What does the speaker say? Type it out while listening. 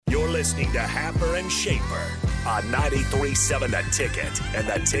listening to Happer and Schaefer on 93.7 The Ticket and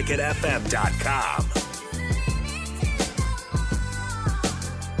theticketfm.com.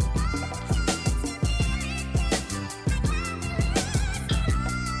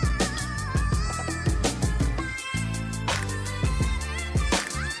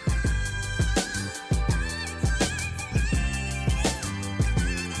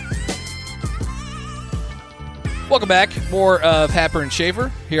 Welcome back. More of Happer and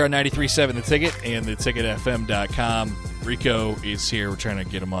Schaefer here on 93.7 The Ticket and theticketfm.com. Rico is here. We're trying to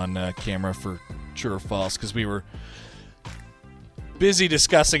get him on camera for true or false because we were busy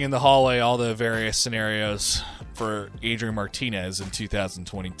discussing in the hallway all the various scenarios for Adrian Martinez in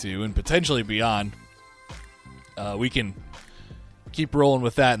 2022 and potentially beyond. We can keep rolling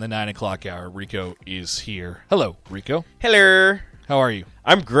with that in the 9 o'clock hour. Rico is here. Hello, Rico. Hello. How are you?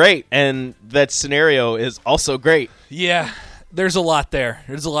 I'm great, and that scenario is also great. Yeah, there's a lot there.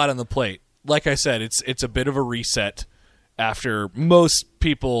 There's a lot on the plate. Like I said, it's a bit of a reset after most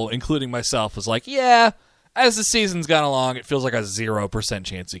people, including myself, was like, yeah, as the season's gone along, it feels like a 0%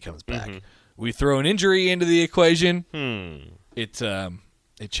 chance he comes back. Mm-hmm. We throw an injury into the equation. It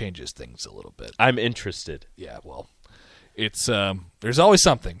changes things a little bit. I'm interested. Yeah, well, it's there's always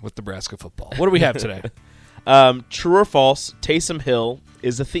something with Nebraska football. What do we have today? True or false, Taysom Hill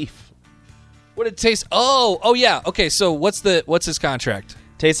is a thief. What did Taysom... Oh, yeah. Okay, so what's his contract?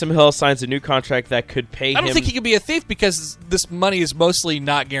 Taysom Hill signs a new contract that could pay him... I don't think he could be a thief because this money is mostly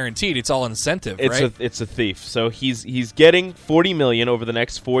not guaranteed. It's all incentive, right? It's a thief. So he's getting $40 million over the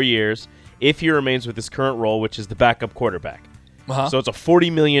next 4 years if he remains with his current role, which is the backup quarterback. Uh-huh. So it's a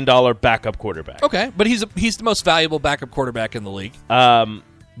 $40 million backup quarterback. Okay, but he's the most valuable backup quarterback in the league.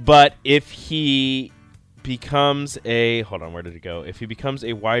 But if he... becomes a where did it go? If he becomes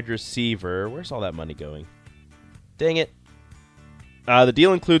a wide receiver, where's all that money going? Dang it! The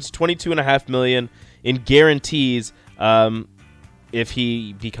deal includes $22.5 million in guarantees. If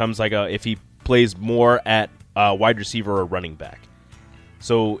he becomes if he plays more at wide receiver or running back,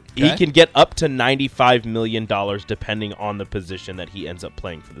 so he can get up to $95 million depending on the position that he ends up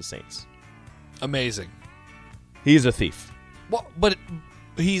playing for the Saints. Amazing. He's a thief. Well, but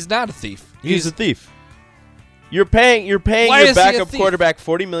he's not a thief. He's a thief. You're paying your backup quarterback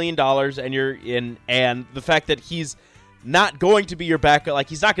 $40 million, and the fact that he's not going to be your backup,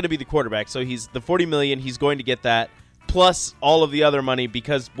 he's not going to be the quarterback. So he's the $40 million. He's going to get that plus all of the other money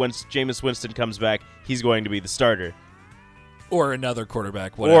because once Jameis Winston comes back, he's going to be the starter. Or another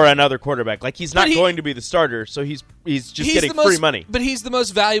quarterback, whatever. He's not going to be the starter, so he's getting free money. But he's the most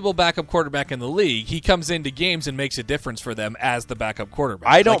valuable backup quarterback in the league. He comes into games and makes a difference for them as the backup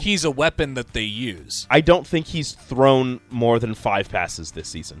quarterback. He's a weapon that they use. I don't think he's thrown more than 5 passes this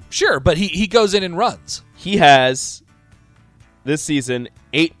season. Sure, but he goes in and runs. He has, this season,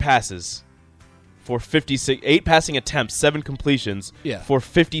 8 passes for 56, 8 passing attempts, 7 completions for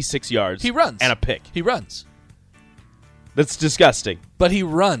 56 yards. He runs. And a pick. He runs. That's disgusting. But he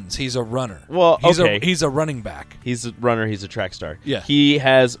runs. He's a runner. Well, okay. He's a running back. He's a runner. He's a track star. Yeah. He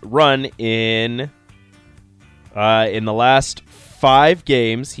has run in the last 5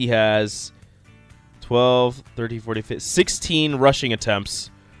 games. He has 12, 13, 14, 15, 16 rushing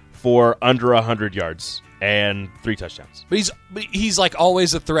attempts for under 100 yards and 3 touchdowns. But he's like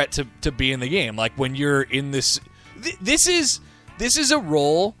always a threat to be in the game. Like when you're in this, this is a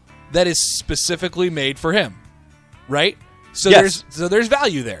role that is specifically made for him. Right? So there's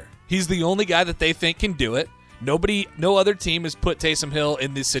value there. He's the only guy that they think can do it. No other team has put Taysom Hill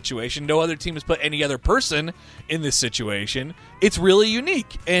in this situation. No other team has put any other person in this situation. It's really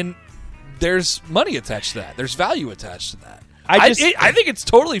unique, and there's money attached to that. There's value attached to that. I think it's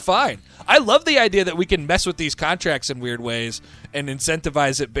totally fine. I love the idea that we can mess with these contracts in weird ways and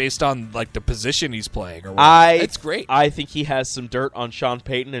incentivize it based on the position he's playing. Or whatever. It's great. I think he has some dirt on Sean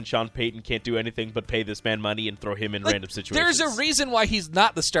Payton, and Sean Payton can't do anything but pay this man money and throw him in random situations. There's a reason why he's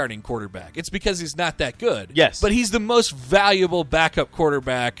not the starting quarterback. It's because he's not that good. Yes. But he's the most valuable backup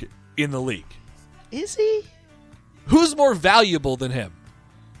quarterback in the league. Is he? Who's more valuable than him?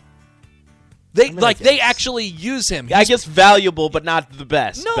 They actually use him. I guess valuable, but not the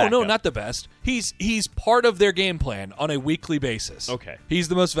best. No, not the best. He's part of their game plan on a weekly basis. Okay. He's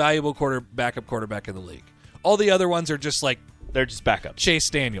the most valuable backup quarterback in the league. All the other ones are just they're just backups. Chase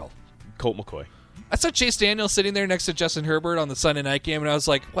Daniel. Colt McCoy. I saw Chase Daniel sitting there next to Justin Herbert on the Sunday night game, and I was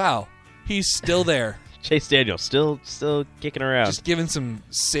like, wow, he's still there. Chase Daniel, still kicking around. Just giving some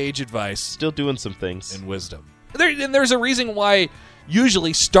sage advice. Still doing some things. And wisdom. And there's a reason why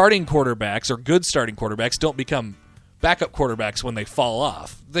usually starting quarterbacks or good starting quarterbacks don't become backup quarterbacks when they fall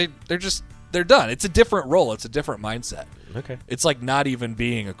off. They're done. It's a different role. It's a different mindset. Okay. It's like not even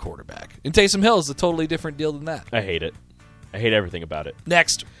being a quarterback. And Taysom Hill is a totally different deal than that. I hate it. I hate everything about it.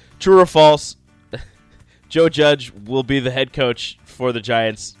 Next. True or false? Joe Judge will be the head coach for the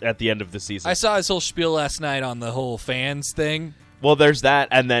Giants at the end of the season. I saw his whole spiel last night on the whole fans thing. Well, there's that,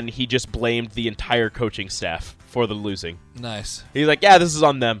 and then he just blamed the entire coaching staff for the losing. Nice. He's like, yeah, this is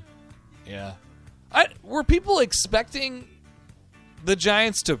on them. Yeah. Were people expecting the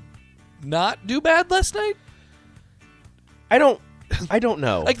Giants to not do bad last night? I don't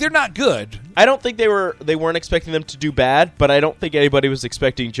know. Like, they're not good. I don't think they weren't expecting them to do bad, but I don't think anybody was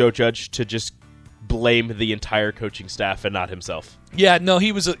expecting Joe Judge to just blame the entire coaching staff and not himself. Yeah, no,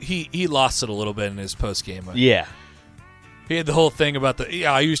 he lost it a little bit in his post game. Yeah. He had the whole thing about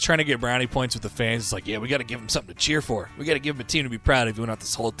he was trying to get brownie points with the fans. It's like, yeah, we got to give him something to cheer for. We got to give him a team to be proud of. He went out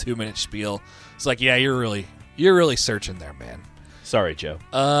this whole 2-minute spiel. It's like, yeah, you're really searching there, man. Sorry, Joe.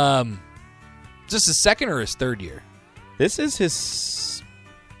 Is this his second or his third year? This is his.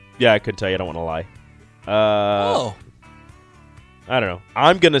 Yeah, I couldn't tell you. I don't want to lie. I don't know.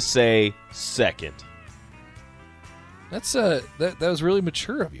 I'm gonna say second. That's that was really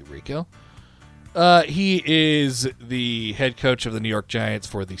mature of you, Rico. He is the head coach of the New York Giants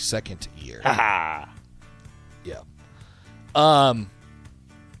for the second year. Ha! Yeah.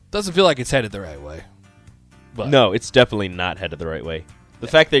 Doesn't feel like it's headed the right way. But No, it's definitely not headed the right way. The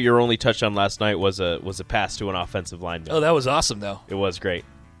fact that your only touchdown last night was a pass to an offensive lineman. Oh, that was awesome, though. It was great.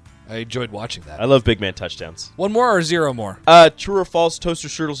 I enjoyed watching that. I love big man touchdowns. One more or zero more? True or false? Toaster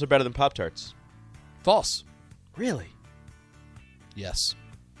strudels are better than Pop-Tarts. False. Really? Yes.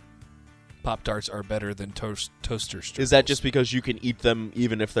 Pop-Tarts are better than toaster strudels. Is that just because you can eat them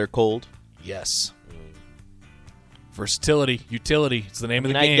even if they're cold? Yes. Versatility, utility. It's the name of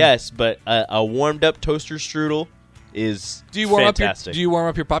the game. I guess, but a warmed up toaster strudel is fantastic. Do you warm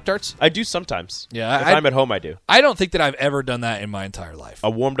up your Pop-Tarts? I do sometimes. Yeah, if I'm at home, I do. I don't think that I've ever done that in my entire life. A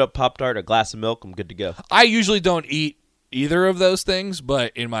warmed up Pop-Tart, a glass of milk, I'm good to go. I usually don't eat either of those things,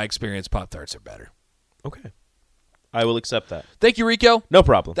 but in my experience, Pop-Tarts are better. Okay. I will accept that. Thank you, Rico. No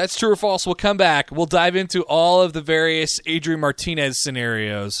problem. That's true or false. We'll come back. We'll dive into all of the various Adrian Martinez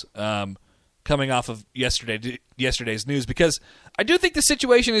scenarios coming off of yesterday's news, because I do think the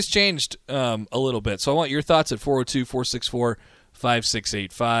situation has changed a little bit. So I want your thoughts at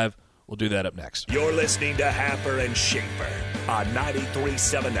 402-464-5685. We'll do that up next. You're listening to Happer and Shaper on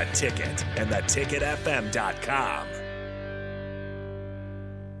 93.7 The Ticket and theticketfm.com.